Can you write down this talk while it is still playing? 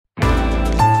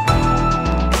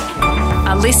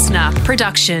listener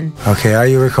production. Okay, are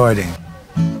you recording?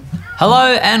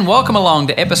 Hello and welcome along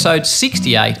to episode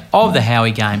 68 of the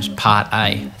Howie Games Part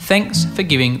A. Thanks for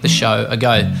giving the show a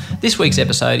go. This week's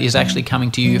episode is actually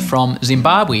coming to you from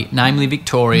Zimbabwe, namely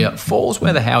Victoria Falls,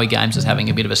 where the Howie Games is having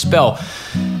a bit of a spell.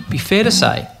 Be fair to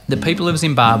say, the people of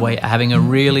Zimbabwe are having a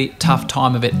really tough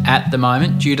time of it at the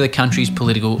moment due to the country's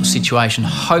political situation.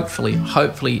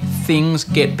 Hopefully things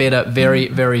get better very,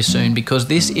 very soon, because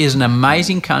this is an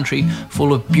amazing country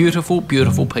full of beautiful,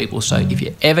 beautiful people. So if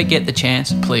you ever get the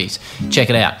chance, please check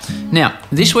it out. Now,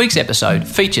 this week's episode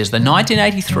features the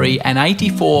 1983 and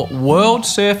 84 World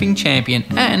Surfing Champion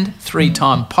and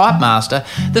three-time pipe master,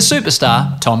 the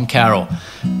superstar Tom Carroll.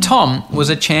 Tom was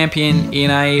a champion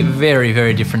in a very,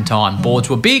 very different time. Boards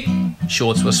were big,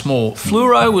 shorts were small,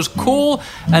 fluoro was cool,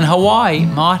 and Hawaii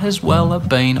might as well have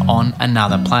been on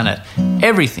another planet.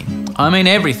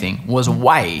 Everything was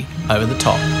way over the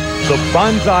top. The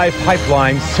Bonsai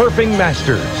Pipeline Surfing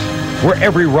Masters, where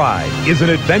every ride is an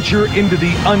adventure into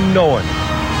the unknown,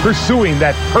 pursuing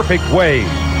that perfect wave.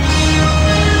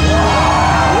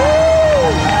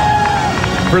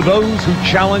 For those who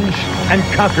challenge and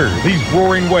conquer these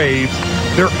roaring waves,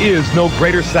 there is no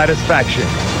greater satisfaction.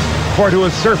 For to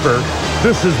a surfer,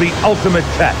 this is the ultimate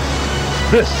test.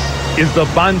 This is the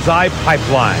Bonsai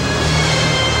Pipeline.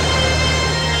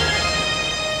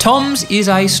 Tom's is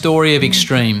a story of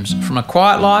extremes, from a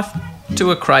quiet life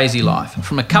to a crazy life,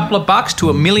 from a couple of bucks to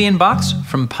 $1 million,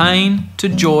 from pain to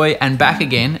joy and back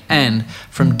again, and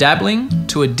from dabbling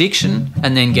to addiction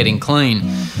and then getting clean.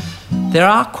 There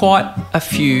are quite a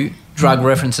few drug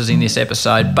references in this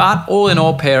episode, but all in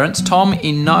all, parents, Tom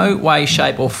in no way,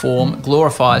 shape or form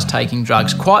glorifies taking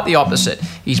drugs. Quite the opposite.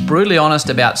 He's brutally honest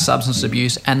about substance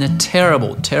abuse and the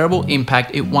terrible, terrible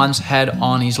impact it once had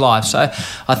on his life. So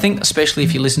I think, especially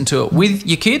if you listen to it with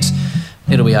your kids,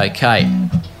 it'll be okay.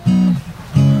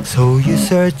 So you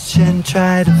search and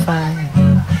try to find,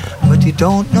 but you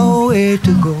don't know where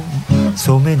to go.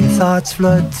 So many thoughts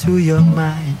flood through your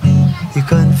mind. You're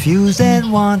confused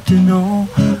and want to know.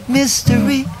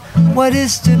 Mystery, what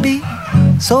is to be?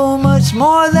 So much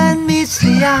more than meets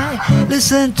the eye.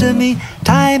 Listen to me,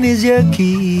 time is your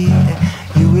key.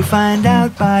 You will find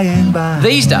out by and by.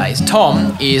 These days,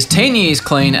 Tom is 10 years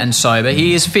clean and sober.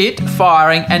 He is fit,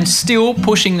 firing, and still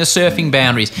pushing the surfing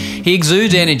boundaries. He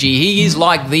exudes energy. He is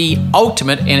like the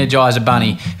ultimate Energizer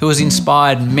Bunny, who has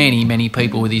inspired many, many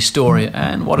people with his story.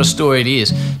 And what a story it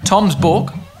is. Tom's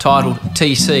book, titled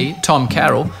TC, Tom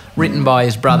Carroll, written by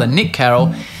his brother Nick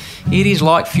Carroll, it is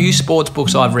like few sports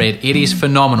books I've read. It is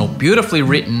phenomenal, beautifully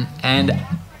written and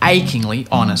achingly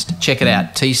honest. Check it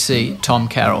out, TC, Tom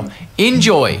Carroll.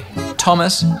 Enjoy,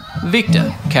 Thomas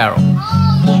Victor Carroll.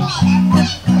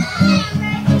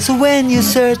 So when you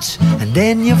search and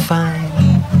then you find,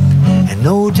 and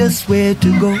know just where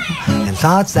to go, and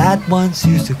thoughts that once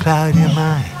used to cloud your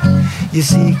mind, you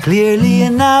see clearly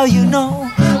and now you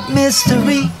know.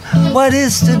 Mystery, what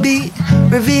is to be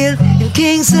revealed in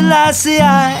King Selassie.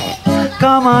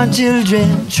 Come on,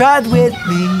 children, trot with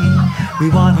me. We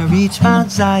want to reach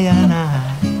Mount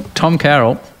Zion. Tom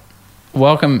Carroll,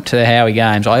 welcome to the Howie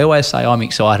Games. I always say I'm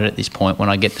excited at this point when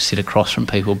I get to sit across from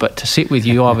people, but to sit with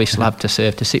you, I obviously love to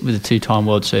surf, to sit with a two-time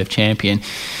world surf champion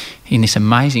in this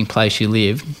amazing place you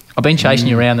live. I've been chasing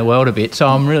you around the world a bit, so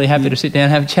I'm really happy to sit down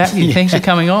and have a chat with you. Thanks for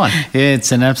coming on. Yeah,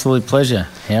 it's an absolute pleasure.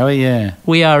 Howie, yeah.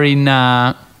 We are in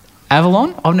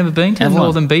Avalon. I've never been to the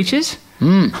Northern Beaches.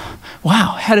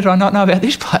 Wow, how did I not know about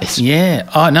this place? Yeah.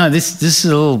 Oh, no, this is a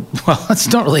little... Well, it's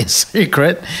not really a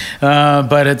secret,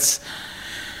 but it's...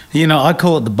 You know, I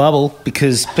call it the bubble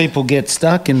because people get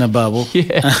stuck in the bubble.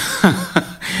 Yeah.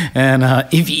 And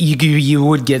if you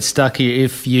would get stuck here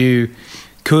if you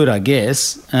could, I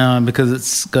guess, because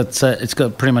it's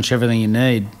got pretty much everything you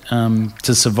need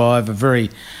to survive a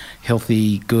very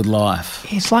healthy, good life.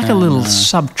 It's like a little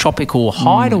subtropical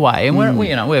hideaway, and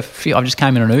I just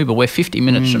came in an Uber. We're 50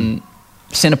 minutes from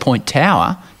Centrepoint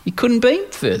Tower. You couldn't be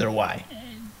further away.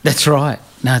 That's right.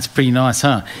 No, it's pretty nice,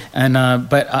 huh? And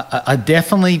but I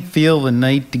definitely feel the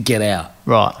need to get out.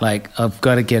 Right. Like I've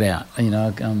got to get out. You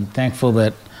know, I'm thankful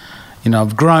that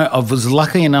I've grown. I was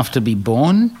lucky enough to be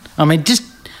born. I mean, just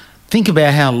think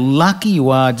about how lucky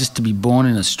you are just to be born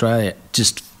in Australia.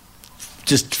 Just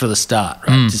for the start,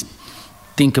 right? Just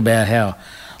think about how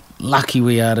lucky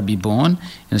we are to be born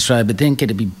in Australia, but then get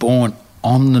to be born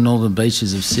on the northern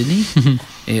beaches of Sydney.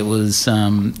 It was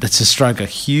that's a stroke, a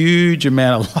huge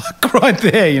amount of luck right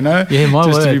there, you know. Yeah, my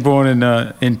just word. to be born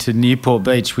into Newport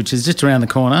Beach, which is just around the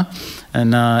corner,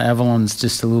 and Avalon's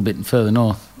just a little bit further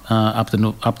north, up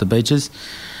the beaches,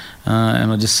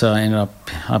 and I just ended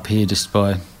up here just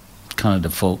by kind of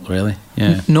default, really.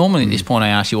 Yeah. Normally at this point I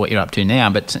ask you what you're up to now,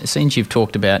 but since you've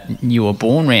talked about you were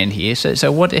born around here,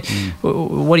 so what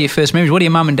are your first memories? What are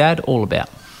your mum and dad all about?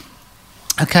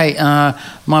 Okay,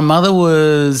 my mother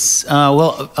was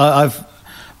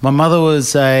my mother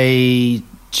was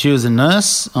she was a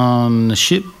nurse on the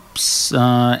ships,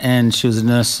 and she was a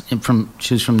nurse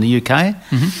from the UK,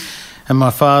 and my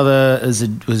father was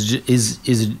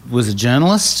a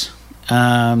journalist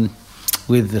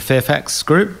with the Fairfax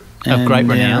Group. Of great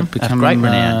renown.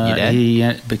 Your dad. He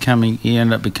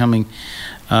ended up becoming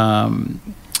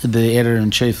the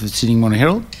editor-in-chief of Sydney Morning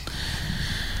Herald.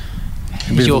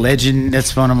 A bit of a legend.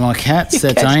 That's one of my cats.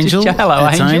 That's Angel.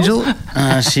 That's Angel.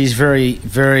 She's very,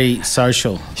 very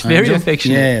social. She's very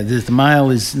affectionate. Yeah, the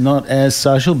male is not as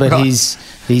social, but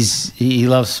he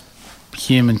loves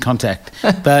human contact.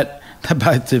 But they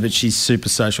both do. But she's super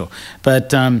social.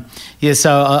 But so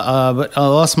I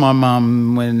lost my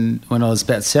mum when I was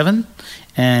about 7,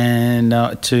 and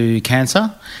to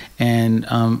cancer, and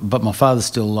but my father's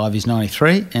still alive. He's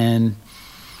 93, and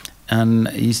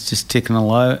he's just ticking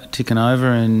over,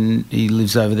 and he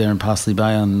lives over there in Parsley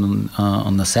Bay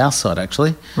on the south side,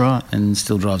 actually. Right. And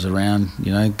still drives around,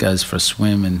 goes for a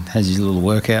swim and has his little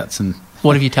workouts. And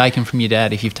what have you taken from your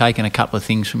dad? If you've taken a couple of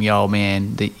things from your old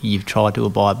man that you've tried to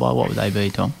abide by, what would they be,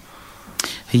 Tom?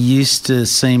 He used to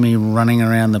see me running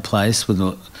around the place with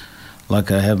like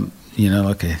a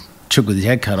chook with his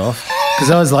head cut off,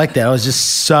 because I was like that. I was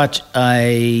just such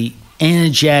a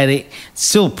energetic,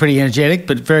 still pretty energetic,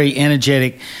 but very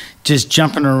energetic, just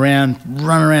jumping around,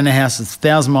 running around the house at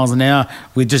 1,000 miles an hour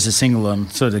with just a single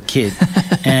sort of kid.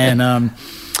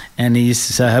 And he used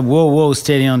to say, whoa,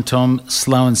 steady on, Tom,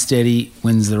 slow and steady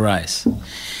wins the race.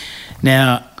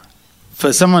 Now,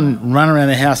 for someone running around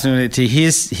the house and to hear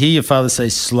your father say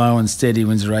slow and steady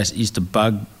wins the race, it used to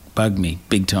bug me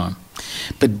big time.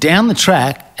 But down the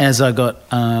track, as I got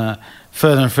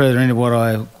further and further into what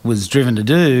I was driven to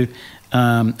do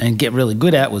and get really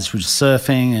good at, which was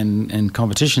surfing and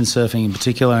competition surfing in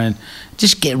particular, and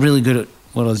just get really good at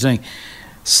what I was doing.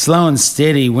 Slow and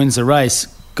steady wins the race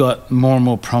got more and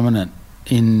more prominent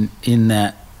in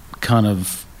that kind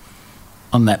of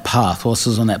on that path, whilst I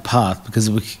was on that path, because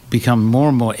it would become more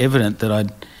and more evident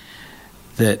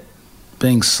that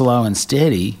being slow and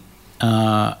steady,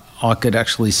 I could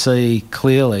actually see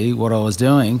clearly what I was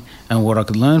doing and what I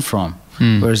could learn from.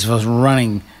 Whereas if I was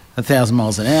running 1,000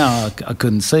 miles an hour, I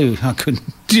couldn't see.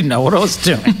 Didn't know what I was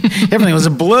doing. Everything was a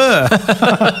blur.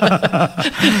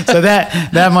 So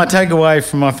that my takeaway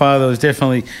from my father was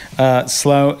definitely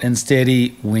slow and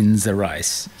steady wins the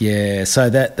race. Yeah,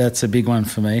 so that's a big one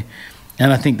for me.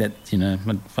 And I think that,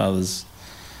 my father's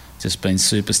just been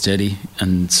super steady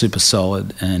and super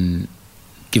solid and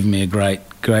given me a great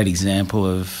example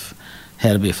of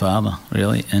how to be a father,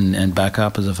 really, and back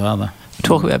up as a father.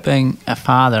 Talk about being a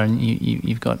father, and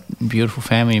you've got a beautiful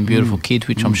family and beautiful kids,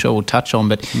 which I'm sure we'll touch on.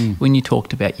 But when you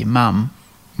talked about your mum,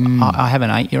 I have an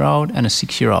 8-year-old and a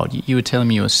 6-year-old. You were telling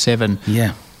me you were 7.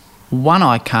 Yeah. One,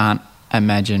 I can't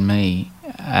imagine me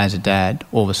as a dad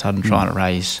all of a sudden trying to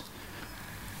raise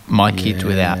my kids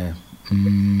without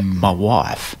my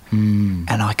wife. And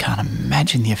I can't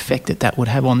imagine the effect that would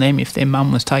have on them if their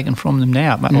mum was taken from them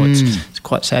now. It's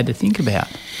quite sad to think about.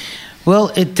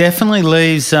 Well, it definitely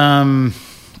leaves. I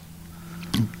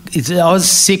was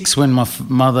 6 when my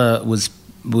mother was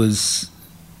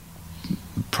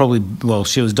probably,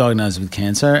 she was diagnosed with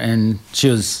cancer, and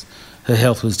her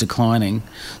health was declining.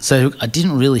 So I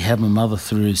didn't really have my mother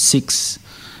through 6,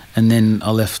 and then I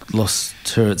lost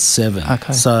her at 7.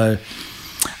 Okay. So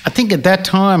I think at that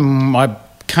time I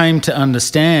came to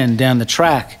understand down the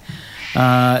track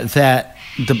that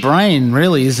the brain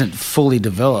really isn't fully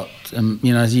developed.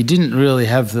 You didn't really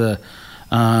have the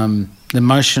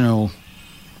emotional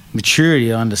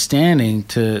maturity or understanding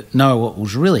to know what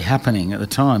was really happening at the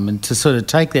time, and to sort of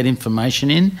take that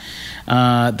information in,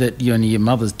 that your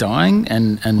mother's dying,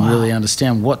 and really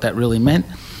understand what that really meant.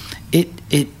 It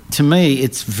to me,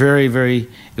 it's very, very.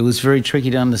 It was very tricky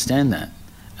to understand that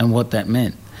and what that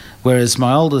meant. Whereas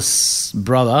my oldest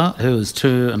brother, who was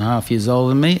 2.5 years older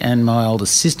than me, and my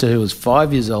oldest sister, who was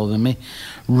 5 years older than me,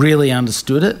 really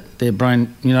understood it. Their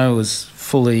brain, was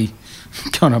fully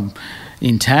kind of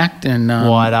intact and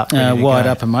wired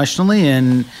up emotionally.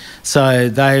 And so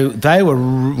they were,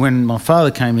 when my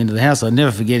father came into the house, I'd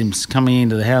never forget him coming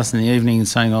into the house in the evening and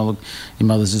saying, "Oh, look, your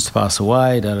mother's just passed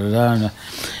away," da-da-da.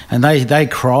 And they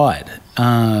cried.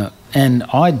 And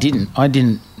I didn't.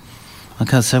 I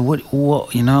can't say, what,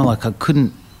 I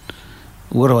couldn't,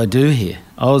 what do I do here?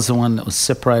 I was the one that was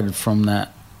separated from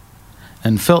that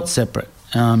and felt separate.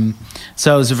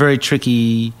 So it was a very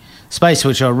tricky space,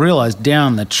 which I realised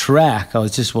down the track I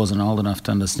just wasn't old enough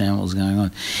to understand what was going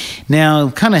on. Now,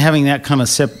 kind of having that kind of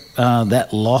that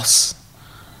loss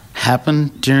happen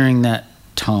during that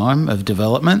time of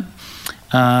development,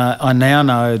 I now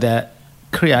know that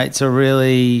creates a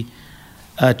really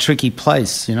tricky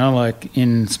place, like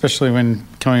especially when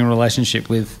coming in a relationship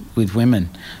with women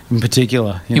in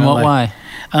particular. In what way?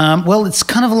 Well, it's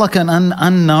kind of like an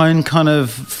unknown kind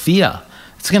of fear.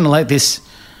 It's kind of like this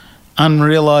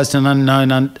unrealised and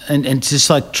unknown, and just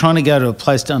like trying to go to a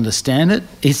place to understand it.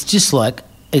 It's just I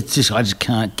just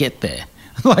can't get there.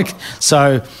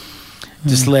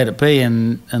 Just let it be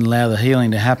and allow the healing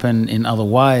to happen in other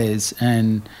ways,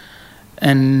 and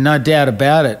no doubt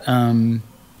about it.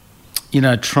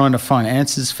 Trying to find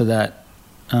answers for that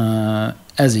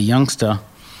as a youngster,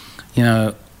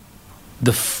 the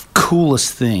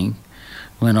coolest thing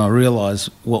when I realised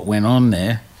what went on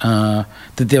there, that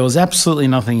there was absolutely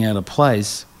nothing out of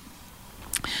place,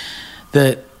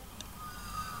 that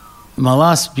my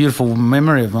last beautiful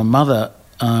memory of my mother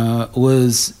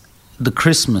was the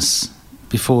Christmas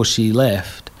before she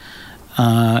left,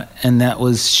 and that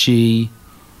was she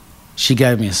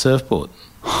gave me a surfboard.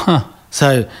 Huh.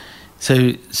 So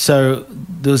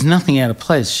there was nothing out of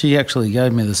place. She actually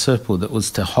gave me the surfboard that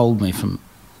was to hold me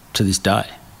to this day.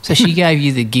 So she gave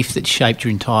you the gift that shaped your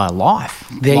entire life,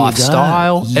 There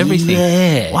lifestyle, you go. everything.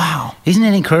 Yeah. Wow. Isn't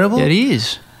that incredible? Yeah, it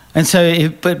is. And so,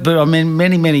 but I mean,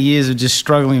 many years of just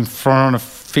struggling, trying to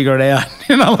figure it out,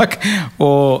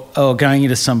 or going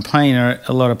into some pain, or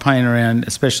a lot of pain around,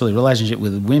 especially relationship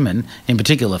with women, in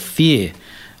particular, fear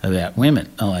about women.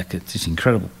 It's just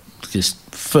incredible. Just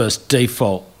first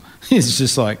default is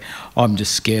just I'm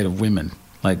just scared of women,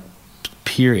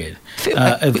 period,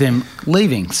 of them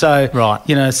leaving. So, right.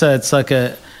 So it's like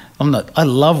I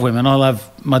love women. I love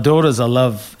my daughters. I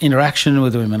love interaction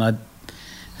with women. I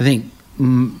think,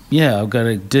 I've got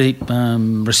a deep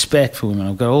respect for women.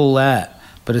 I've got all that.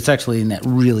 But it's actually in that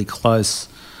really close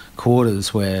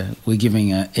quarters where we're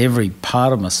giving every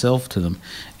part of myself to them,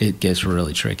 it gets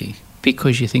really tricky.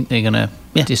 Because you think they're going to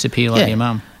disappear like your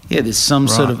mum. Yeah, there's some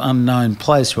sort of unknown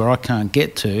place where I can't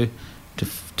get to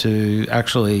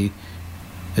actually,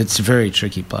 it's a very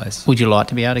tricky place. Would you like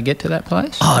to be able to get to that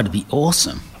place? Oh, it'd be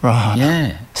awesome. Right.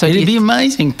 Yeah. So it'd be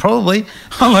amazing, probably.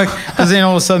 Because then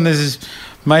all of a sudden there's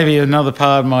maybe another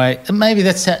part of maybe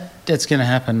that's going to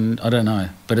happen, I don't know.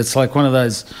 But it's like one of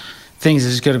those things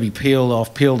that's got to be peeled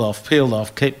off,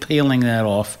 keep peeling that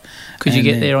off. Could you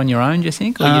get there on your own, do you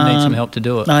think, or you need some help to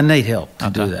do it? I need help to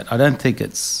do that. I don't think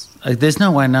there's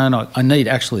no way I need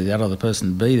actually that other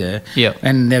person to be there. Yeah.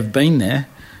 And they've been there,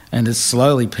 and it's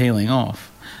slowly peeling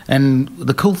off. And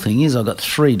the cool thing is I've got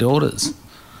 3 daughters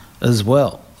as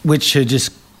well, which are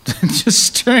just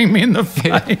staring me in the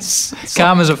face.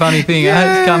 Karma's a funny thing. I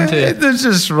had to come to. They're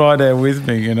just right there with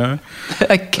me, A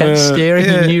cat staring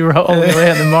and you rolling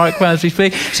around the microphone as we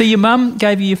speak. So your mum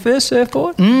gave you your first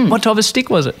surfboard? What type of stick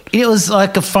was it? It was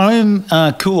like a foam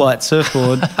Coolite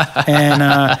surfboard.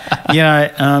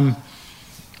 And,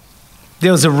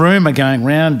 there was a rumour going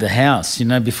round the house,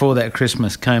 before that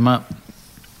Christmas came up,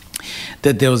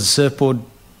 that there was a surfboard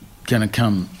going to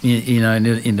come,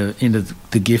 into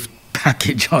the gift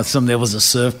package. There was a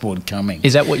surfboard coming.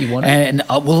 Is that what you wanted? And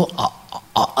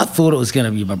I thought it was going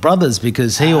to be my brother's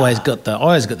because he always got the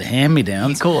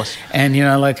hand-me-downs. Of course. And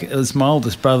it was my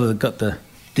oldest brother that got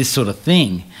this sort of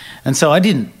thing, and so I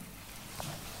didn't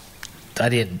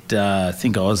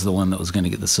think I was the one that was going to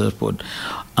get the surfboard.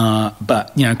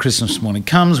 But Christmas morning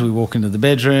comes, we walk into the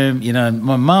bedroom.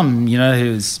 My mum,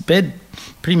 who's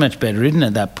pretty much bedridden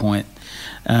at that point,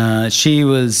 she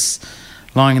was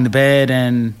lying in the bed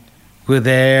and we're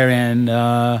there,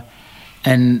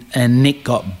 and Nick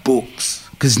got books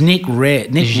because Nick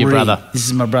read. This is your brother. This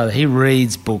is my brother. He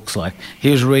reads books.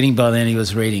 He was reading by then. He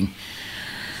was reading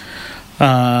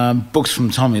books from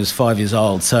the time he was 5 years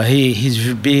old. So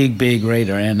he's a big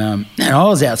reader. And I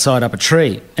was outside up a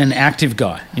tree, an active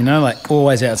guy.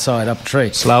 Always outside up a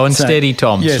tree. Slow and steady,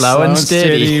 Tom. Yeah, slow and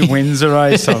steady. Wins the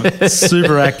race. I'm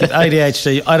super active.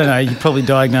 ADHD. I don't know. You probably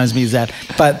diagnosed me as that,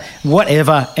 but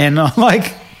whatever. And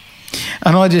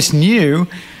I just knew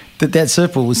that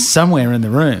surfboard was somewhere in the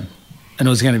room and it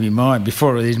was going to be mine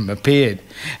before it even appeared.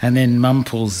 And then Mum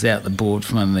pulls out the board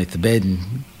from underneath the bed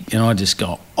and I just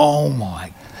go, oh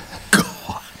my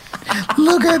God,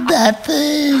 look at that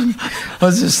thing. I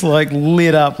was just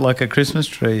lit up like a Christmas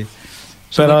tree.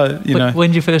 But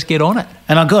when did you first get on it?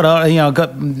 And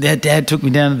Dad took me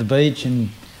down to the beach and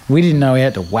we didn't know he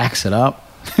had to wax it up.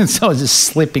 And so I was just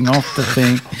slipping off the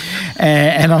thing.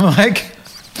 And I'm like,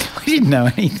 we didn't know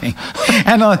anything.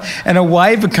 And a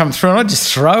wave would come through and I'd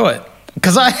just throw it.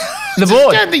 Because I The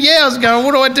board? I was going,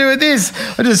 what do I do with this?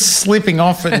 I'm just slipping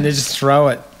off it and then just throw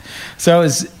it. So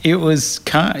it was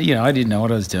I didn't know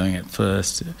what I was doing at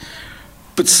first.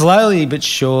 But slowly but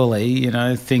surely,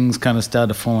 things kind of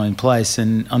started to fall in place.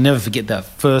 And I'll never forget that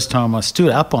first time I stood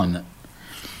up on it.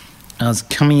 I was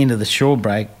coming into the shore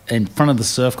break in front of the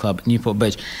surf club at Newport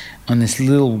Beach on this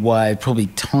little wave, probably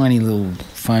tiny little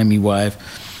foamy wave.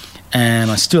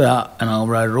 And I stood up and I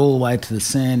rode it all the way to the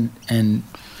sand and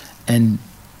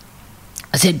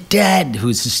I said, Dad, who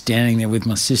was just standing there with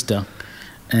my sister,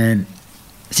 and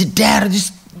I said, Dad,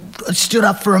 I stood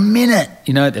up for a minute.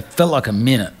 It felt like a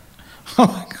minute.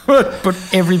 Put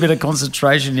every bit of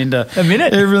concentration into a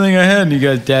minute, everything I had. And he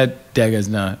goes, Dad goes,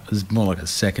 no, it was more like a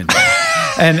second.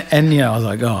 and I was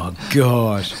like, oh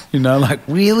gosh, like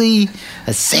really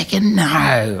a second?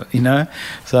 No,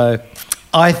 So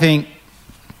I think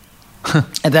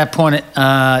at that point,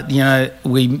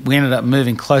 we ended up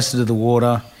moving closer to the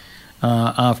water.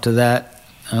 After that,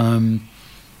 my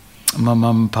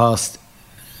mum passed.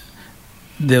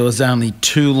 There was only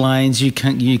 2 lanes.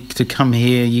 To come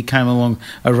here, you came along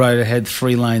a road that had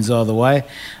 3 lanes either way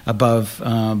above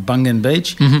Bungan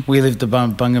Beach. Mm-hmm. We lived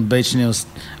above Bungan Beach, and there was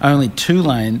only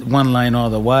 1 lane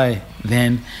either way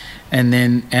then. And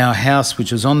then our house,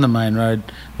 which was on the main road,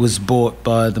 was bought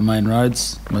by the main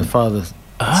roads. My father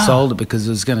sold it because it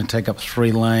was going to take up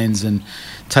 3 lanes and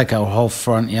take our whole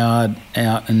front yard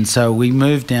out. And so we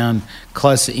moved down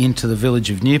closer into the village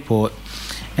of Newport,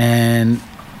 and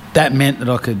that meant that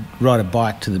I could ride a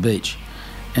bike to the beach.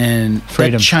 And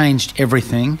freedom. That changed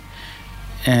everything.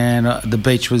 And the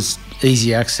beach was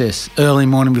easy access early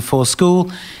morning before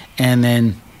school, and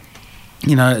then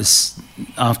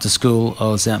after school I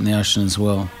was out in the ocean as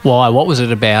well. Why? What was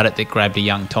it about it that grabbed a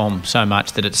young Tom so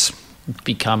much that it's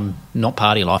become not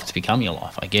part of your life, it's become your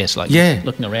life, I guess?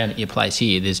 Looking around at your place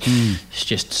here, there's it's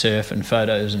just surf and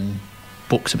photos and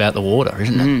books about the water,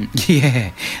 isn't it?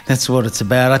 Yeah, that's what it's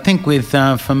about. I think with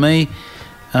for me,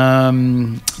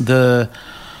 the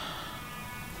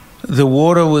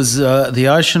water was the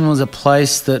ocean was a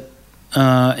place that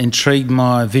intrigued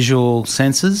my visual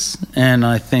senses, and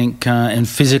I think and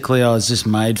physically I was just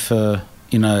made for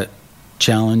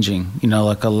challenging. I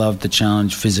loved the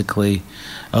challenge physically.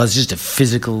 I was just a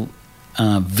physical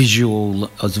visual.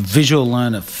 I was a visual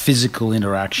learner, physical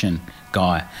interaction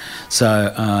guy.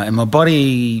 So and my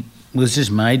body was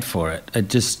just made for it. It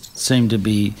just seemed to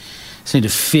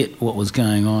fit what was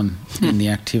going on in the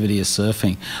activity of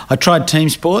surfing. I tried team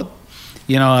sport.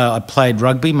 I played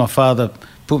rugby. My father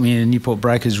put me in a Newport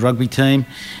Breakers rugby team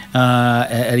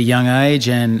at a young age,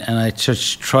 and I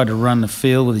just tried to run the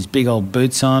field with these big old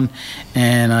boots on,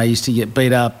 and I used to get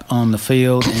beat up on the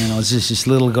field, and I was just this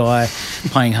little guy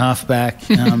playing halfback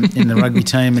in the rugby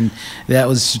team, and that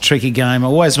was a tricky game. I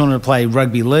always wanted to play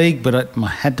rugby league, but I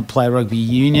had to play rugby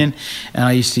union, and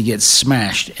I used to get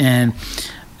smashed, and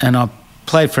I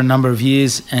played for a number of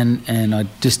years, and I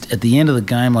just, at the end of the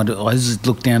game, I just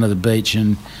looked down to the beach,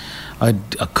 and I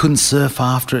couldn't surf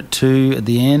after it too at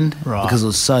the end, right, because I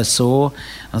was so sore.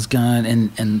 I was going,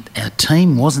 and our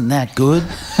team wasn't that good.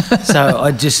 So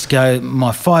I'd just go, my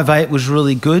 5'8" was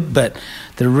really good, but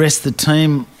the rest of the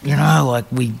team,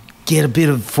 we get a bit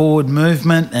of forward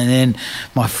movement, and then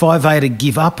my 5'8" would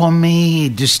give up on me.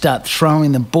 He'd just start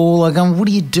throwing the ball. I go, what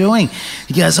are you doing?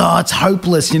 He goes, oh, it's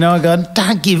hopeless. I go,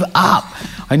 don't give up.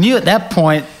 I knew at that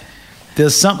point there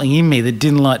was something in me that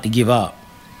didn't like to give up.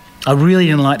 I really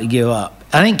didn't like to give up.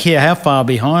 I didn't care how far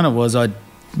behind I was, I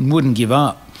wouldn't give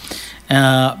up.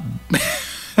 I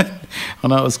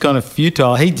know it was kind of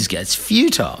futile. He just goes, it's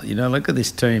futile, look at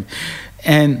this team.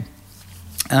 And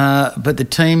but the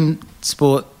team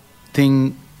sport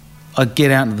thing, I'd get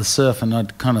out into the surf and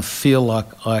I'd kind of feel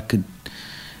like I could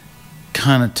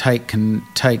kind of take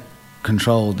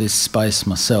control of this space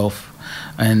myself,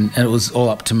 and it was all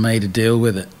up to me to deal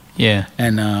with it. Yeah,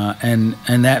 and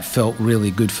that felt really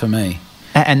good for me.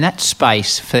 And that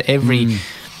space for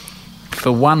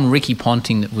for one Ricky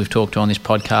Ponting that we've talked to on this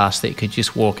podcast that could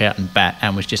just walk out and bat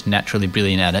and was just naturally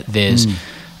brilliant at it. There's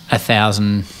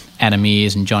 1,000 Anna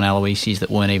Mears and John Aloysius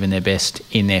that weren't even their best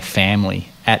in their family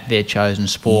at their chosen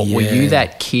sport. Yeah. Were you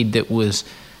that kid that was,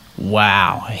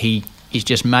 wow, he is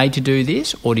just made to do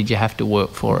this, or did you have to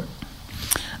work for it?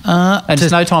 And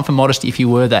there's no time for modesty if you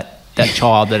were that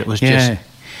child that it was just...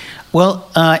 Well,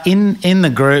 in the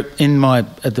group,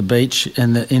 at the beach,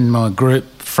 and in my group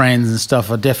friends and stuff,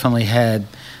 I definitely had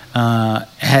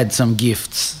some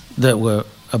gifts that were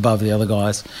above the other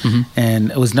guys,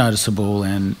 and it was noticeable.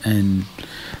 And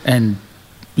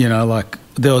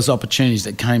there was opportunities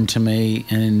that came to me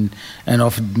and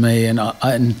offered me,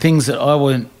 and things that I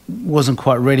wasn't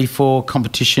quite ready for,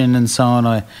 competition and so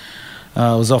on.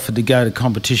 I was offered to go to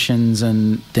competitions,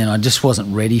 and then I just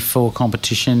wasn't ready for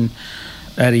competition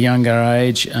at a younger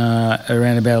age.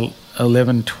 Around about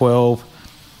 11, 12,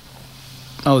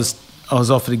 I was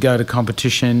offered to go to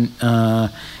competition,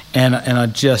 and I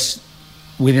just,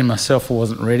 within myself, I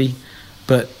wasn't ready.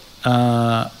 But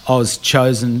I was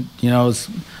chosen, I was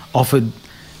offered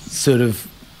sort of,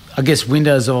 I guess,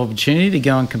 windows of opportunity to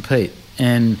go and compete.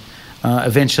 And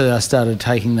eventually I started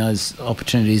taking those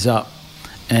opportunities up,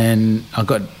 and I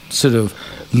got sort of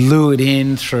lured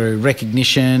in through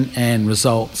recognition and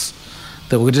results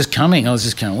that were just coming. I was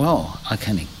just going, well, I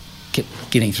kind of kept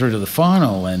getting through to the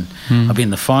final, and I'd be in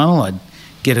the final, I'd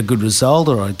get a good result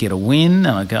or I'd get a win, and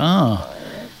I'd go,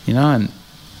 and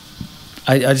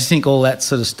I just think all that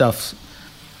sort of stuff,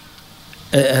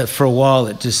 for a while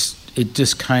it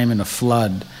just came in a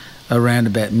flood around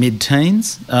about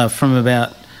mid-teens, from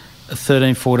about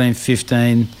 13, 14,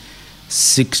 15,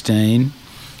 16,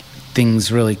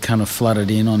 things really kind of flooded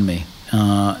in on me.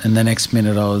 And the next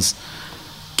minute I was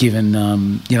given,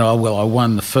 I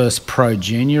won the first pro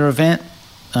junior event,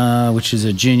 which is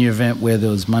a junior event where there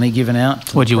was money given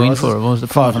out. What did you win for? What was the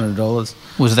 $500.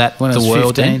 Was that when the I was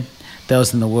world 15, then? That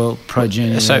was in the world pro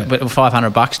junior. So, event. but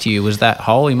 $500 to you, was that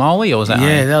holy moly, or was that?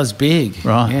 Yeah, that was big.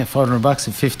 Right. Yeah, $500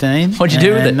 at 15. What'd you do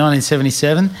with it?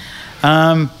 1977.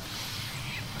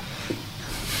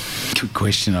 Good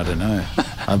question. I don't know.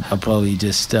 I probably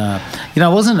just, I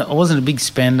wasn't a big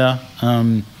spender.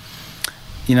 I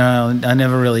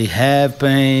never really have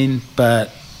been,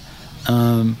 but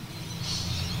I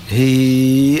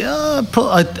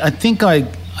think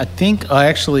I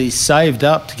actually saved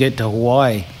up to get to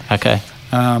Hawaii. Okay.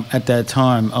 At that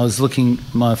time, I was looking.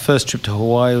 My first trip to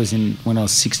Hawaii was when I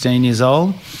was 16 years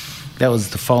old. That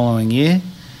was the following year,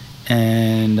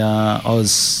 and I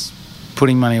was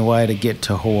putting money away to get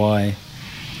to Hawaii,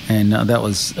 and that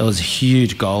was a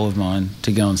huge goal of mine,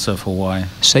 to go and surf Hawaii.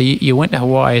 So you went to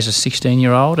Hawaii as a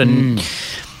 16-year-old, and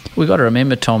we got to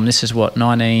remember, Tom, this is what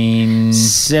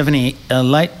 1970,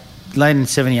 late in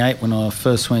 78 when I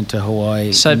first went to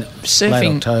Hawaii. So in surfing,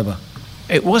 late October.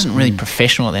 It wasn't really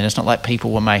professional then. It's not like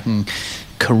people were making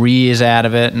careers out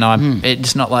of it, and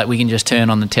it's not like we can just turn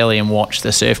on the telly and watch the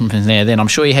surfing from there. Then I'm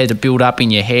sure you had to build up in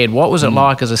your head. What was it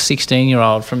like as a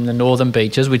 16-year-old from the northern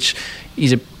beaches, which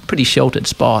is a pretty sheltered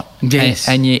spot? Yes.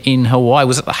 And you're in Hawaii.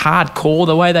 Was it the hardcore,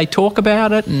 the way they talk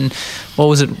about it, and or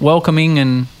was it welcoming?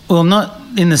 And well, not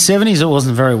in the 70s. It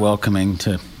wasn't very welcoming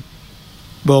to.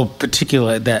 Well,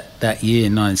 particularly that year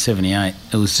in 1978.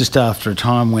 It was just after a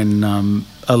time when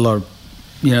a lot of,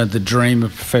 the dream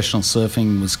of professional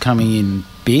surfing was coming in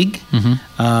big.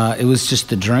 It was just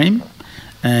the dream,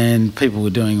 and people were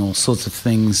doing all sorts of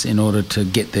things in order to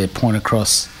get their point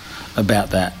across about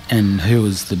that and who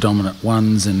was the dominant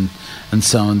ones and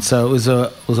so on. So it was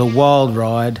a wild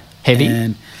ride. Heavy?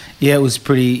 And yeah, it was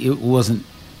pretty. It wasn't,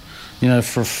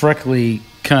 for a freckly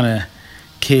kind of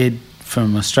kid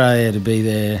from Australia to be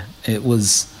there, it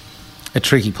was a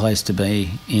tricky place to be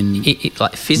in.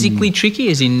 Like physically tricky,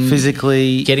 as in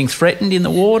physically getting threatened in the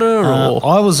water, or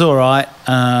I was all right.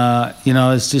 I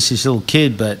was just this little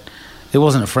kid, but it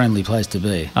wasn't a friendly place to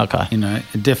be. Okay.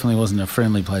 It definitely wasn't a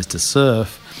friendly place to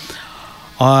surf.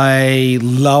 I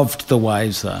loved the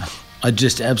waves though. I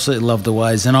just absolutely loved the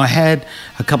waves, and I had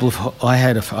a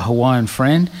Hawaiian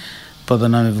friend by the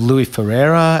name of Louis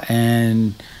Ferreira,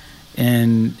 and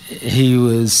he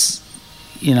was,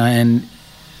 and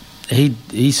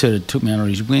he sort of took me under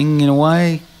his wing in a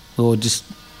way, or just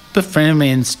befriended me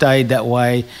and stayed that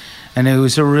way. And he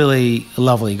was a really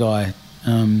lovely guy.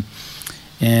 And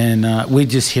we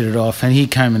just hit it off. And he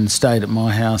came and stayed at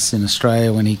my house in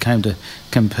Australia when he came to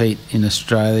compete in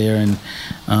Australia.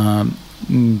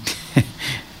 And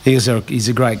he's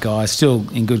a great guy. Still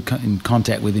in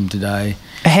contact with him today.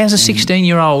 How's a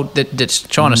 16-year-old that's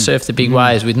trying to surf the big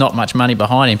waves with not much money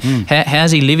behind him? How's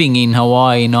he living in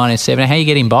Hawaii in 1970? How are you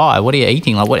getting by? What are you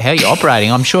eating? How are you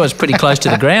operating? I'm sure it's pretty close to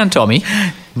the ground, Tommy.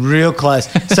 Real close.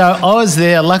 So I was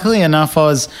there. Luckily enough, I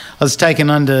was taken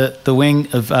under the wing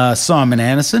of Simon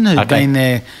Anderson, who'd been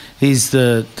there. He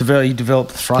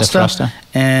developed the thruster.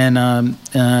 And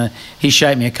he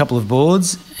shaped me a couple of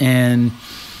boards, and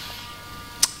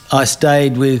I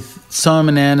stayed with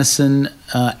Simon Anderson,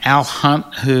 Al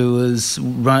Hunt, who was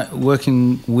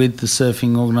working with the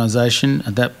surfing organisation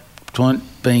at that point,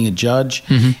 being a judge,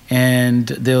 and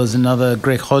there was another,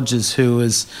 Greg Hodges, who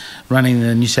was running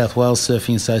the New South Wales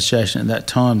Surfing Association at that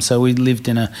time. So we lived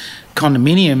in a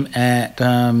condominium at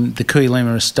the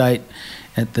Kuilima Estate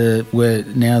at where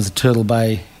now is the Turtle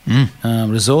Bay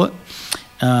Resort,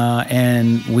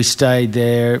 and we stayed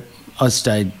there. I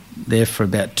stayed there for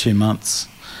about 2 months.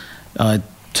 I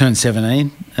turned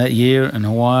 17 that year in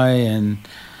Hawaii, and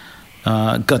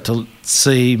got to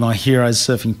see my heroes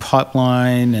surfing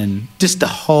Pipeline, and just the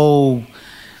whole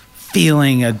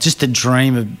feeling of just a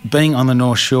dream of being on the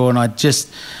North Shore. And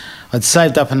I'd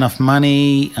saved up enough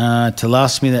money to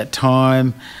last me that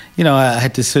time. I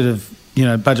had to sort of,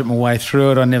 budget my way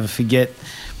through it. I'll never forget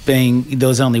there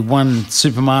was only one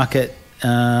supermarket,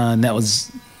 and that was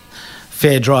a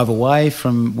fair drive away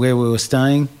from where we were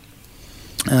staying,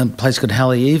 a place called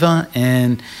Haleiwa.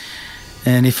 And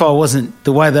if I wasn't,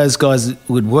 the way those guys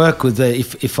would work was that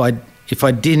if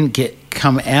I didn't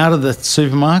come out of the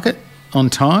supermarket on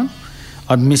time,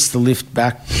 I'd miss the lift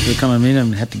back to come in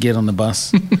and had to get on the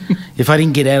bus. If I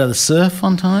didn't get out of the surf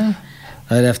on time,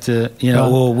 I'd have to,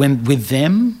 or when with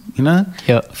them, Yep.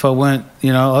 If I weren't,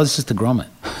 I was just a grommet.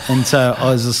 And so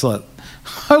I was just like,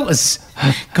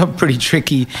 got pretty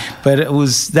tricky, but they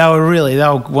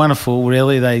were wonderful,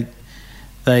 really.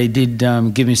 They did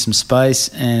give me some space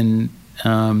and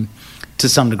to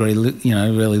some degree,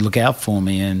 really look out for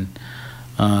me and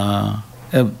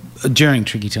during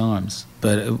tricky times.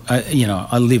 But,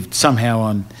 I lived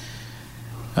somehow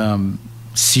on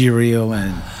cereal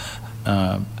and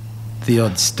the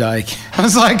odd steak. I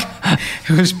was like,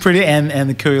 it was pretty, and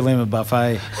the Kuilima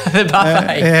buffet. The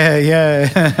buffet. Yeah.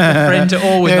 A friend to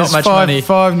all with not much money.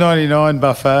 $5.99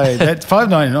 buffet. That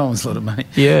 $5.99 was a lot of money.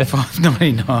 Yeah.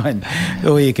 $5.99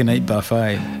 all you can eat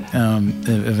buffet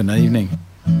of an evening.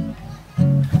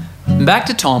 Back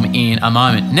to Tom in a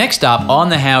moment. Next up on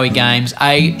the Howie Games,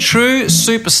 a true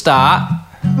superstar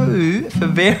who, for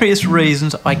various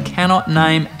reasons, I cannot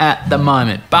name at the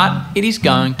moment, but it is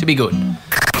going to be good.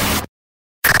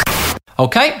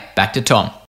 Okay, back to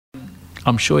Tom.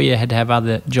 I'm sure you had to have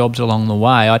other jobs along the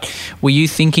way. Were you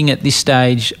thinking at this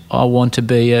stage, I want to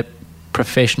be a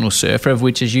professional surfer, of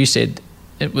which, as you said,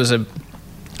 it was an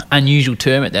unusual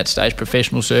term at that stage,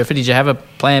 professional surfer. Did you have a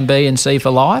plan B and C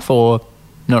for life, or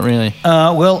not really?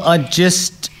 Well, I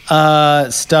just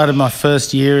started my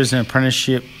first year as an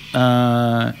apprenticeship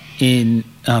in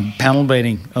panel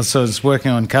beating. So I was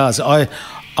working on cars. I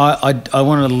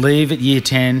wanted to leave at year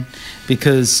 10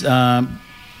 because I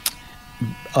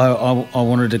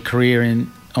wanted a career I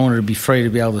wanted to be free to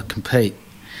be able to compete.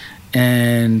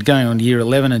 And going on to year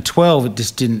 11 and 12, it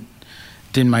just didn't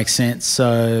make sense.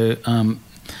 So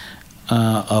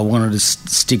I wanted to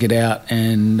stick it out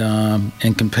and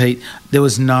compete. There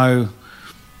was no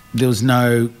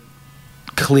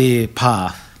clear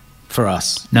path for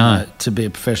us to be a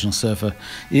professional surfer.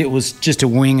 It was just a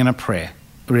wing and a prayer,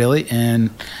 really. And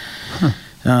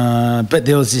but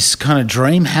there was this kind of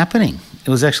dream happening. It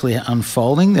was actually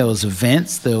unfolding. There was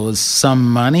events, there was some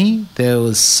money, there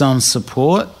was some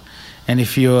support, and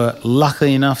if you were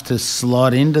lucky enough to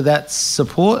slide into that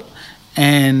support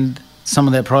and some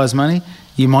of that prize money,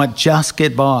 you might just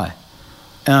get by.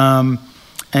 And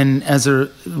as a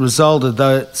result of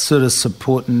that sort of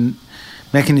support and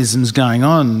mechanisms going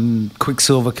on,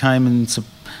 Quicksilver came and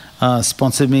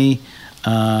sponsored me,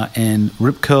 and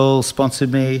Rip Curl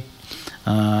sponsored me.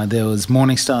 There was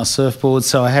Morningstar Surfboards.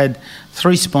 So I had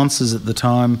 3 sponsors at the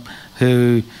time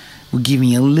who were giving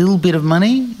me a little bit of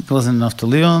money. It wasn't enough to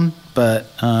live on, but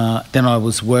then I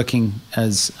was working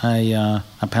as a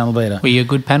panel beater. Were you a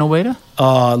good panel beater?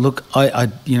 Oh, look, I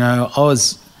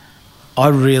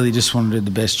really just wanted to do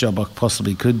the best job I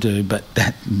possibly could do, but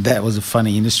that was a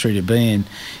funny industry to be in,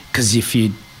 because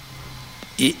it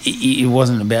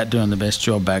wasn't about doing the best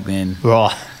job back then.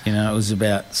 Right. It was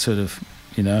about sort of,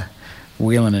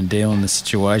 wheeling and dealing the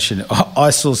situation. I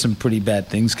saw some pretty bad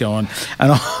things go on,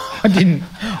 and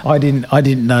I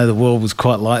didn't know the world was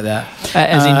quite like that.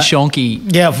 As in shonky.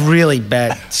 Yeah, really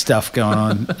bad stuff going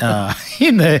on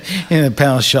in the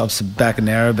panel shops back in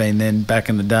Narrabeen. Then back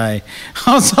in the day,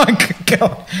 I was like,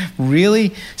 God,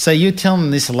 really? So you're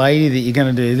telling this lady that you're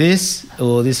going to do this,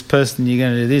 or this person you're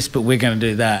going to do this, but we're going to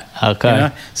do that? Okay.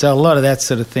 So a lot of that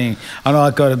sort of thing. And I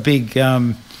got a big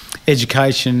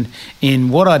education in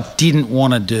what I didn't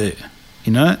want to do,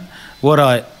 what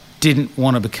I didn't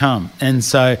want to become. And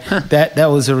so that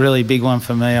was a really big one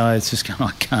for me. I was just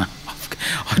going,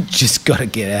 I've just got to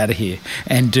get out of here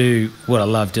and do what I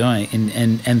love doing.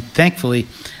 And thankfully,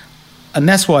 and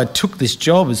that's why I took this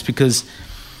job, is because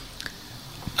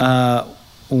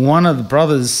one of the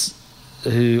brothers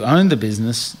who owned the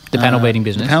business, the panel beating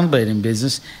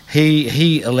business,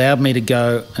 he allowed me to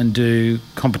go and do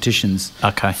competitions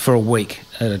for a week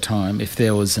at a time if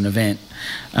there was an event,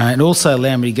 and also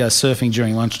allowed me to go surfing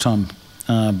during lunchtime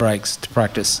breaks to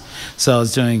practice. So I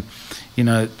was doing,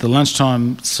 the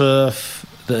lunchtime surf,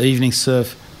 the evening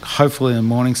surf, hopefully the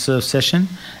morning surf session,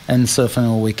 and surfing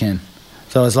all weekend.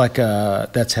 So I was like,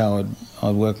 that's how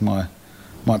I'd work my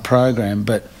my program,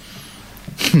 but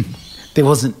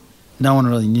no one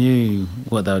really knew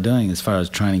what they were doing as far as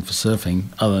training for surfing,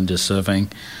 other than just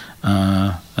surfing,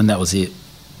 and that was it.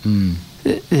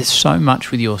 There's so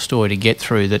much with your story to get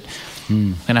through that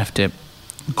I'm going to have to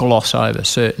gloss over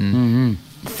certain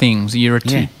things. You're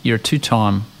a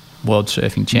two-time world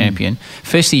surfing champion.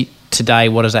 Firstly, today,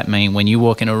 what does that mean when you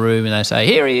walk in a room and they say,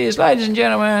 here he is, ladies and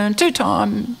gentlemen,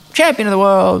 two-time champion of the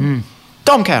world,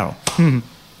 Tom Carroll.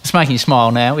 It's making you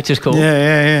smile now, which is cool.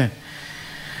 Yeah.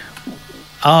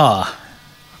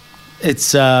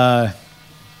 It's a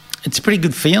pretty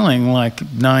good feeling, like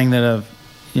knowing that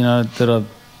I've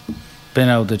been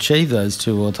able to achieve those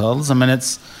two world titles. I mean,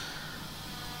 it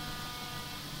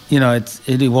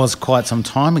was quite some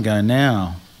time ago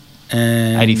now.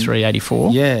 And 83,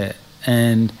 84. Yeah,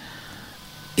 and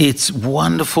it's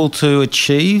wonderful to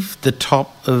achieve the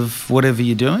top of whatever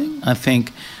you're doing. I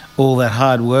think all that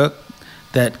hard work,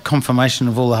 that confirmation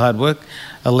of all the hard work,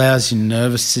 allows your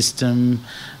nervous system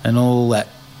and all that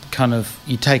kind of,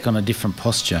 you take on a different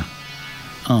posture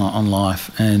on life.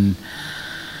 And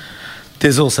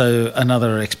there's also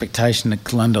another expectation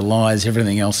that underlies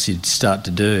everything else you start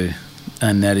to do.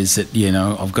 And that is that,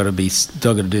 I've got to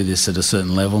do this at a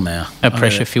certain level now. A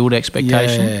pressure-filled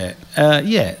expectation?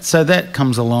 Yeah. So that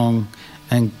comes along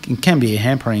and can be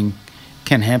can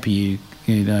hamper you,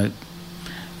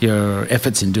 your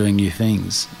efforts in doing new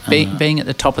things. Being at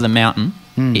the top of the mountain,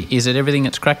 is it everything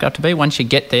it's cracked up to be? Once you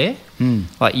get there,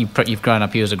 like you've grown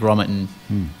up here as a grommet and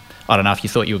I don't know if you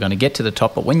thought you were going to get to the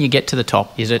top, but when you get to the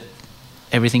top, is it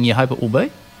everything you hope it will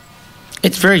be?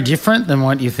 It's very different than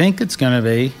what you think it's going to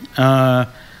be.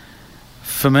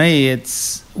 For me, I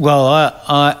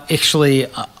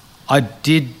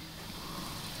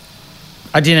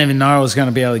didn't even know I was going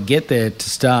to be able to get there to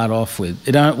start off with.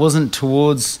 It wasn't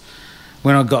towards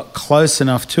when I got close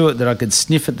enough to it that I could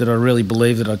sniff it that I really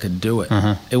believed that I could do it.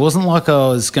 It wasn't like I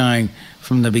was going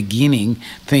from the beginning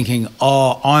thinking,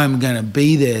 I'm going to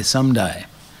be there someday.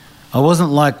 I wasn't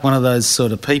like one of those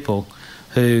sort of people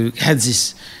who had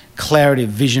this clarity of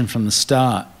vision from the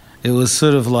start. It was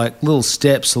sort of like little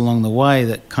steps along the way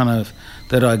that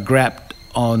I grabbed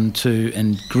onto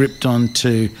and gripped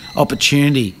onto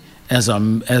opportunity as I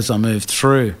moved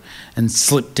through, and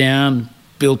slipped down,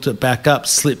 built it back up,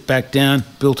 slipped back down,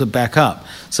 built it back up.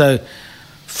 So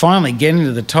finally getting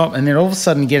to the top, and then all of a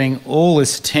sudden getting all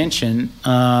this attention,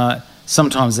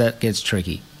 sometimes that gets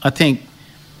tricky. I think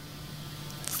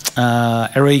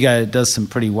our ego does some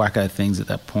pretty wacko things at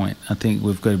that point. I think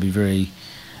we've got to be very,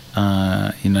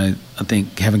 I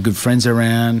think having good friends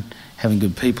around, having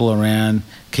good people around,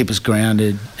 keep us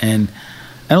grounded, and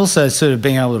also sort of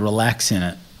being able to relax in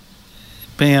it.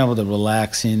 Being able to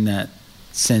relax in that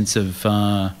sense of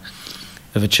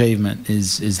achievement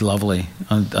is lovely.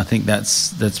 I think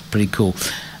that's pretty cool.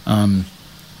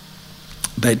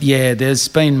 But yeah, there's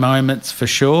been moments for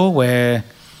sure where,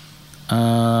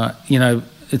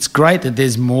 it's great that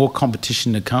there's more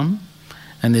competition to come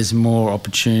and there's more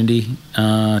opportunity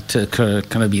to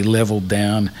kind of be leveled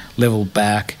down, leveled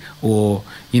back, or,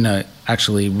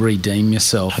 actually redeem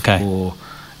yourself. Okay. Or,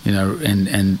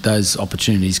 and those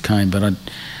opportunities came. But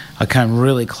I came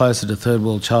really close to the third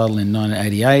world title in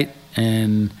 1988,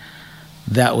 and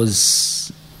that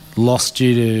was lost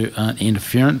due to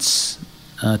interference,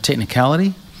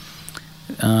 technicality.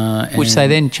 Which they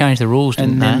then changed the rules,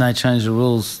 didn't they? And then they changed the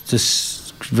rules just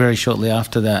very shortly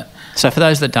after that. So for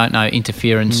those that don't know,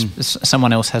 interference,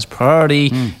 someone else has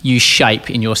priority, you shape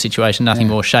in your situation, nothing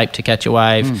more shape to catch a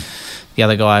wave. The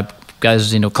other guy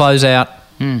goes into a closeout,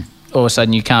 all of a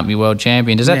sudden you can't be world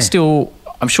champion. Does that still,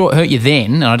 I'm sure it hurt you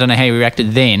then, and I don't know how you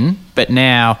reacted then, but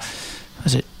now,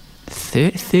 was it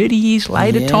 30 years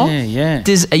later, Tom? Yeah.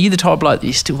 Are you the type of bloke that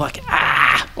you're still like,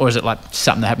 or is it like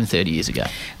something that happened 30 years ago?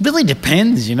 It really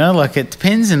depends, it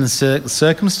depends in the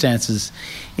circumstances.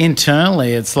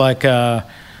 Internally, it's like I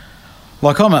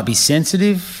might be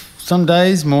sensitive some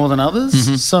days more than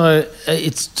others. So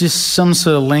it's just some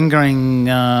sort of lingering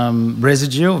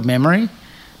residue of memory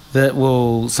that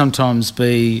will sometimes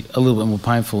be a little bit more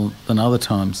painful than other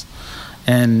times.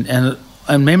 And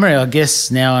memory, I guess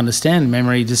now I understand,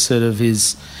 memory just sort of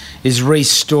is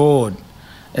restored.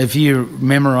 If you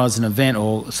memorise an event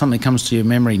or something comes to your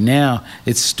memory now,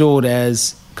 it's stored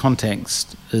as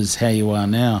context, as how you are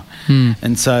now.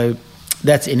 And so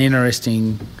that's an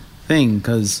interesting thing,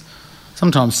 because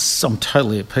sometimes I'm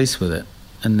totally at peace with it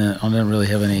and I don't really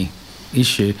have any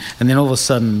issue. And then all of a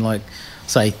sudden, like,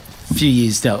 say, a few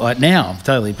years down, like now, I'm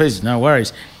totally at peace, no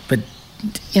worries. But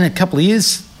in a couple of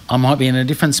years, I might be in a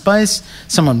different space,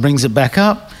 someone brings it back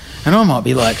up, and I might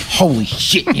be like, holy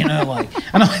shit, and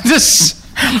I just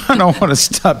I don't want to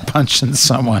start punching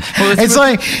someone. Well, let's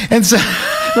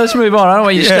move on. I don't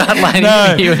want you to start laying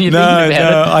into you when you're thinking about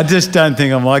it. I just don't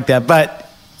think I'm like that.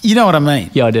 But you know what I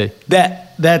mean? Yeah, I do.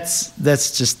 That's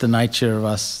just the nature of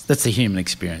us. That's the human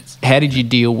experience. How did you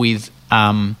deal with...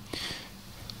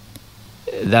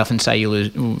 they often say you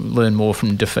learn more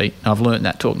from defeat. I've learned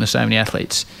that talking to so many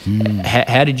athletes.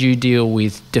 How did you deal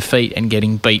with defeat and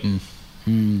getting beaten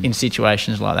in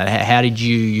situations like that? How did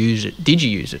you use it? Did you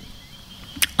use it?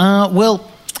 Well,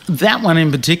 that one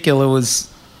in particular was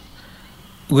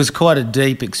quite a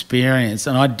deep experience,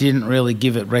 and I didn't really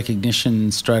give it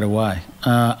recognition straight away,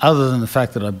 other than the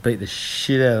fact that I beat the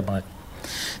shit out of my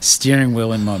steering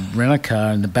wheel in my rental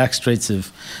car in the back streets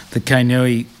of the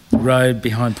Kainui road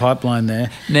behind Pipeline there.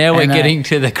 Now we're getting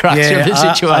to the crux of the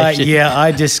situation.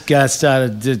 I just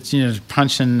started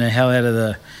punching the hell out of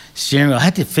the steering wheel. I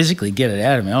had to physically get it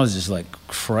out of me. I was just like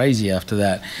crazy after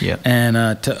that. Yeah. And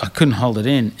I couldn't hold it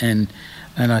in, and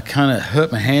I kind of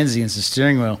hurt my hands against the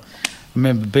steering wheel. I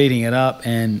remember beating it up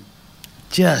and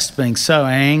just being so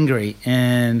angry.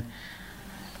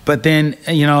 But then,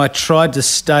 I tried to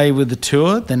stay with the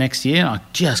tour the next year, and I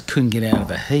just couldn't get out of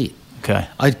the heat. Okay.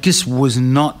 I just was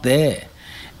not there.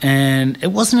 And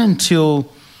it wasn't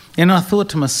until, I thought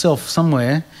to myself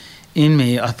somewhere in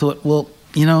me, I thought, well,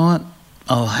 you know what?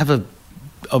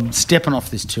 I'm stepping off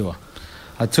this tour.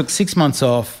 I took 6 months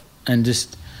off and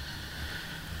just,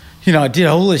 I did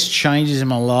all these changes in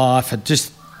my life. I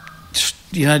just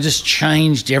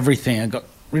changed everything. I got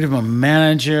rid of my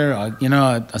manager.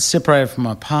 I separated from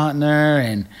my partner,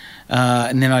 and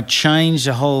then I changed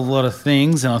a whole lot of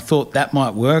things, and I thought that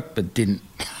might work, but didn't.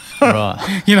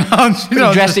 Right.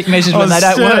 Drastic measures when they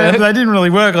don't work. They didn't really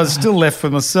work. I was still left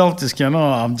with myself, just going,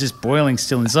 I'm just boiling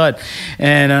still inside,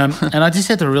 and I just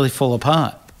had to really fall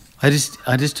apart. I just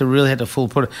really had to fall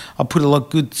apart. I put a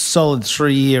good solid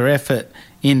 3-year effort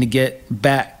in to get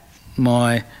back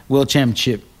my World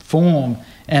Championship form,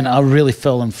 and I really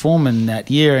fell in form in that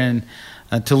year, and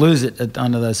to lose it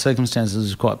under those circumstances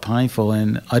was quite painful,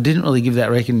 and I didn't really give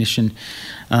that recognition.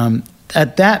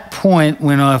 At that point,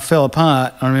 when I fell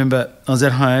apart, I remember I was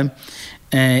at home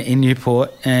in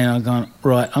Newport, and I've gone,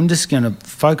 right, I'm just going to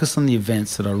focus on the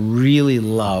events that I really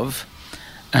love,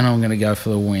 and I'm going to go for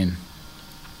the win.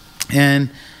 And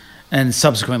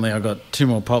subsequently, I got 2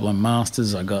 more Pipeline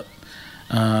Masters. I got,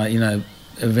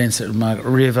 events at Margaret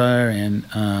River, and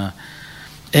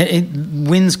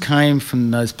wins came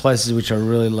from those places which I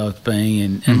really loved being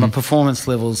in, and my performance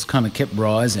levels kind of kept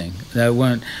rising. They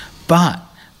weren't, but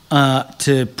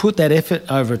to put that effort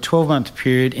over a 12-month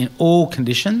period in all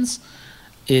conditions,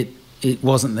 it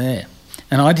wasn't there.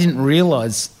 And I didn't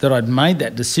realise that I'd made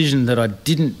that decision, that I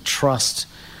didn't trust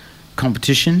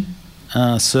competition,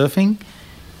 surfing,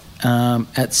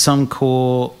 at some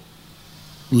core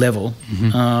level.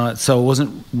 So I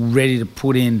wasn't ready to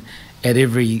put in at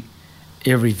every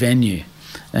venue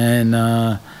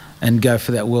and go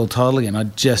for that world title again. I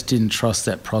just didn't trust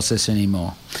that process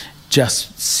anymore.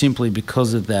 Just simply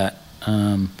because of that,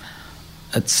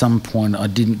 at some point I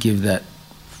didn't give that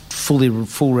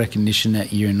full recognition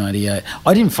that year in 98.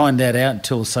 I didn't find that out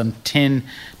until some 10,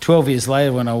 12 years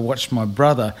later when I watched my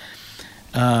brother,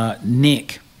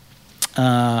 Nick,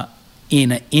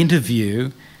 in an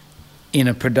interview in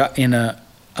a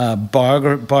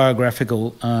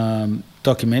biographical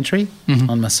documentary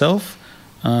on myself,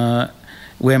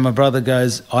 where my brother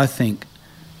goes, I think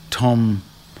Tom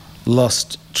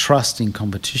lost trust in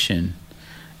competition,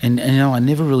 and I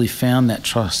never really found that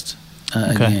trust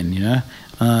again.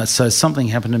 So something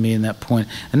happened to me in that point,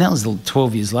 and that was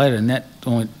 12 years later, and that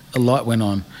a light went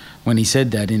on when he said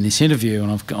that in this interview,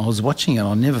 and I was watching it.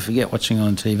 I'll never forget watching it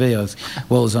on TV. It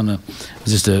was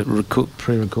just a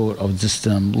pre-record. I was just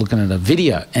looking at a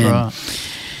video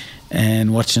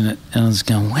and watching it, and I was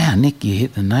going, wow, Nick, you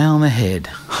hit the nail on the head.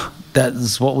 That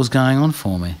is what was going on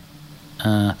for me.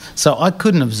 So I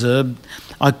couldn't observe,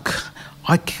 I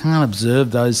can't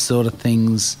observe those sort of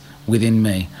things within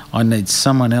me. I need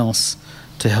someone else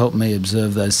to help me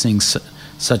observe those things,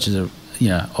 such as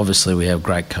obviously we have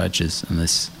great coaches in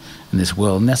this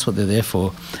world, and that's what they're there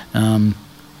for. And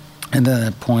at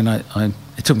that point,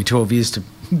 it took me 12 years to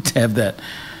have that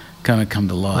kind of come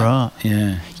to light. Right.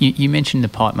 Yeah. You mentioned the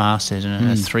Pipe Masters,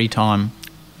 and a 3-time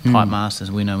Pipe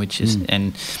Masters winner, which is,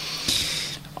 and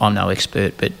I'm no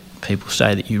expert, but people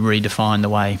say that you redefined the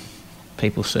way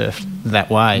people surfed that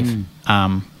wave.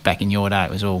 Back in your day,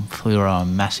 it was all fluoro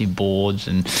and massive boards,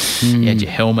 and you had your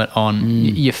helmet on.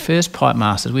 Your first Pipe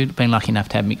Masters, we've been lucky enough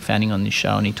to have Mick Fanning on this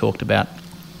show, and he talked about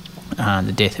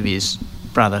the death of his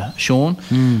brother Sean,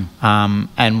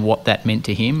 and what that meant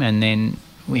to him. And then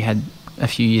we had a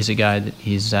few years ago that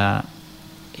his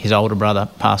his older brother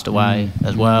passed away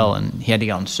as well, and he had to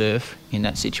go and surf in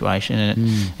that situation.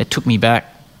 And it took me back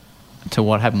to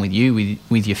what happened with you,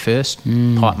 with your first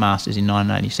Pipe Masters in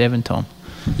 1987, Tom.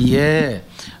 Yeah.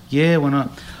 When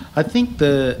I think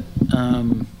with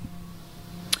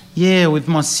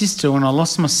my sister, when I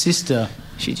lost my sister,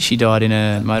 she died in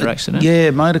a motor accident.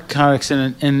 Yeah, motor car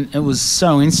accident, and it was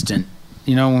so instant.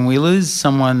 You know, when we lose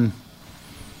someone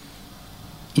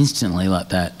instantly like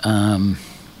that,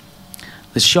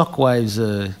 the shock waves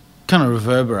kind of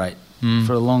reverberate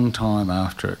for a long time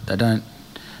after it. They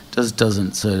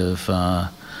doesn't sort of,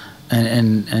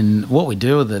 and what we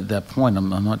do with it at that point, I'm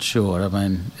not sure. I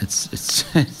mean, it's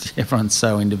everyone's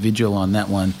so individual on that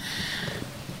one.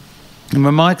 And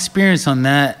my experience on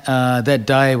that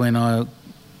day when I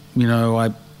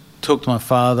talked to my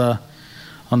father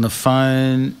on the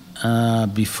phone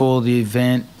before the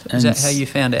event. Is that how you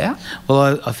found out?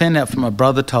 Well, I found out from my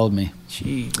brother told me.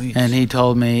 Gee whiz. And he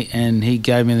told me, and he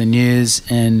gave me the news,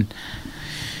 and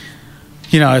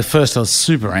at first I was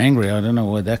super angry. I don't know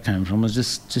where that came from. I was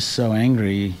just so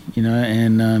angry,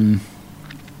 and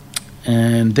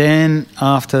then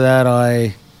after that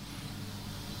I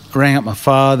rang up my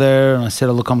father and I said,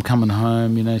 look, I'm coming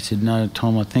home. He said, no,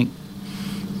 Tom, I think,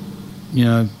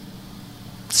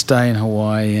 stay in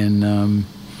Hawaii, and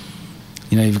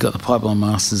you've got the Pipeline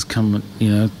Masters coming,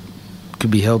 could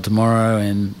be held tomorrow,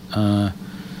 and I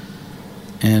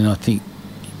think,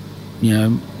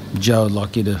 Joe would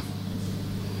like you to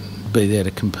be there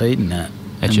to compete in that.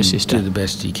 That's your sister. Do the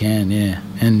best you can, yeah.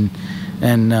 And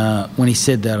when he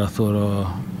said that, I thought,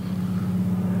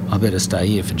 I better stay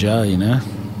here for Joe,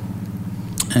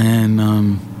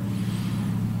 And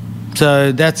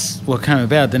so that's what came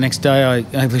about. The next day, I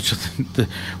literally,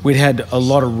 we'd had a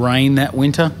lot of rain that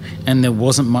winter, and there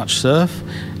wasn't much surf.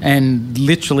 And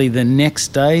literally the next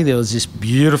day, there was this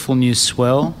beautiful new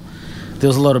swell. There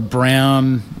was a lot of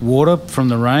brown water from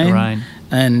the rain.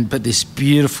 But this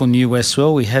beautiful new west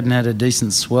swell. We hadn't had a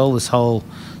decent swell this whole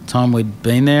time we'd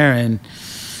been there, and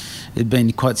it'd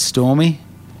been quite stormy.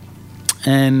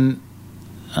 And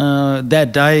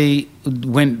that day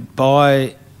went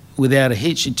by without a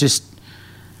hitch.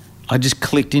 I just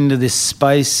clicked into this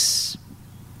space.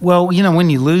 Well, when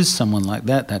you lose someone like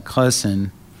that close,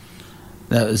 and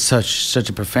that was such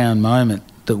a profound moment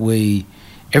that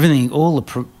everything, all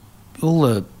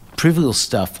the trivial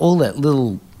stuff, all that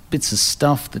little bits of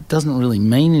stuff that doesn't really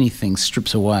mean anything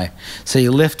strips away. So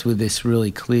you're left with this really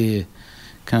clear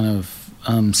kind of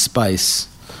space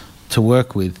to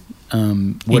work with.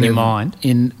 In your mind?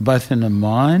 Both in the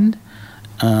mind,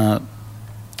 and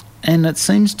it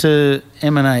seems to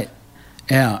emanate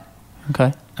out.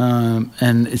 Okay.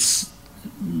 And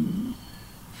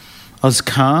I was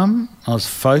calm, I was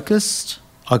focused,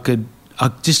 I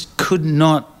just could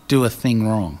not do a thing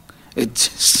wrong. It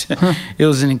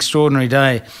was an extraordinary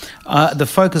day. The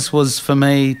focus was for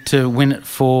me to win it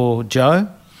for Joe,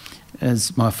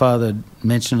 as my father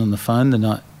mentioned on the phone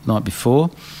the night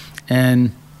before.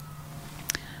 And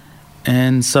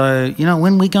so,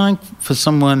 when we're going for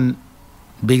someone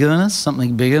bigger than us,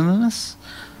 something bigger than us,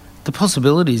 the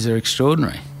possibilities are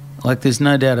extraordinary. Like, there's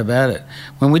no doubt about it.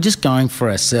 When we're just going for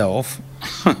ourselves,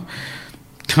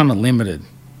 kind of limited.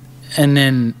 And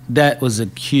then that was a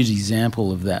huge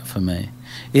example of that for me.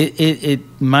 It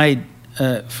made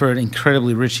for an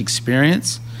incredibly rich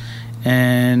experience,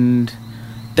 and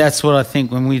that's what I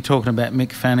think when we were talking about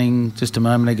Mick Fanning just a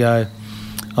moment ago.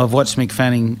 I've watched Mick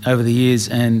Fanning over the years,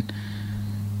 and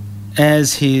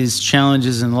as his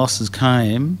challenges and losses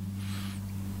came,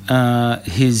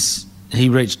 he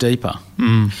reached deeper.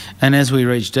 And as we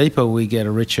reach deeper, we get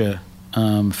a richer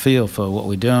feel for what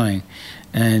we're doing,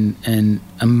 and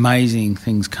amazing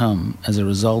things come as a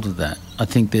result of that. I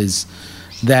think we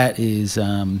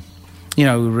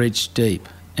reach deep,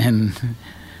 and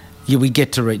we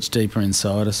get to reach deeper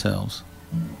inside ourselves.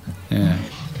 Yeah.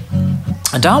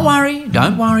 And don't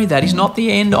worry, that is not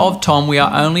the end of Tom. We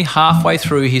are only halfway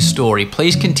through his story.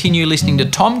 Please continue listening to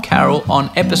Tom Carroll on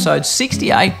episode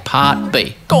 68, part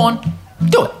B. Go on,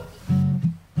 do it.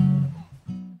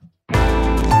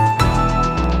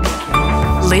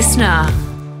 Listener.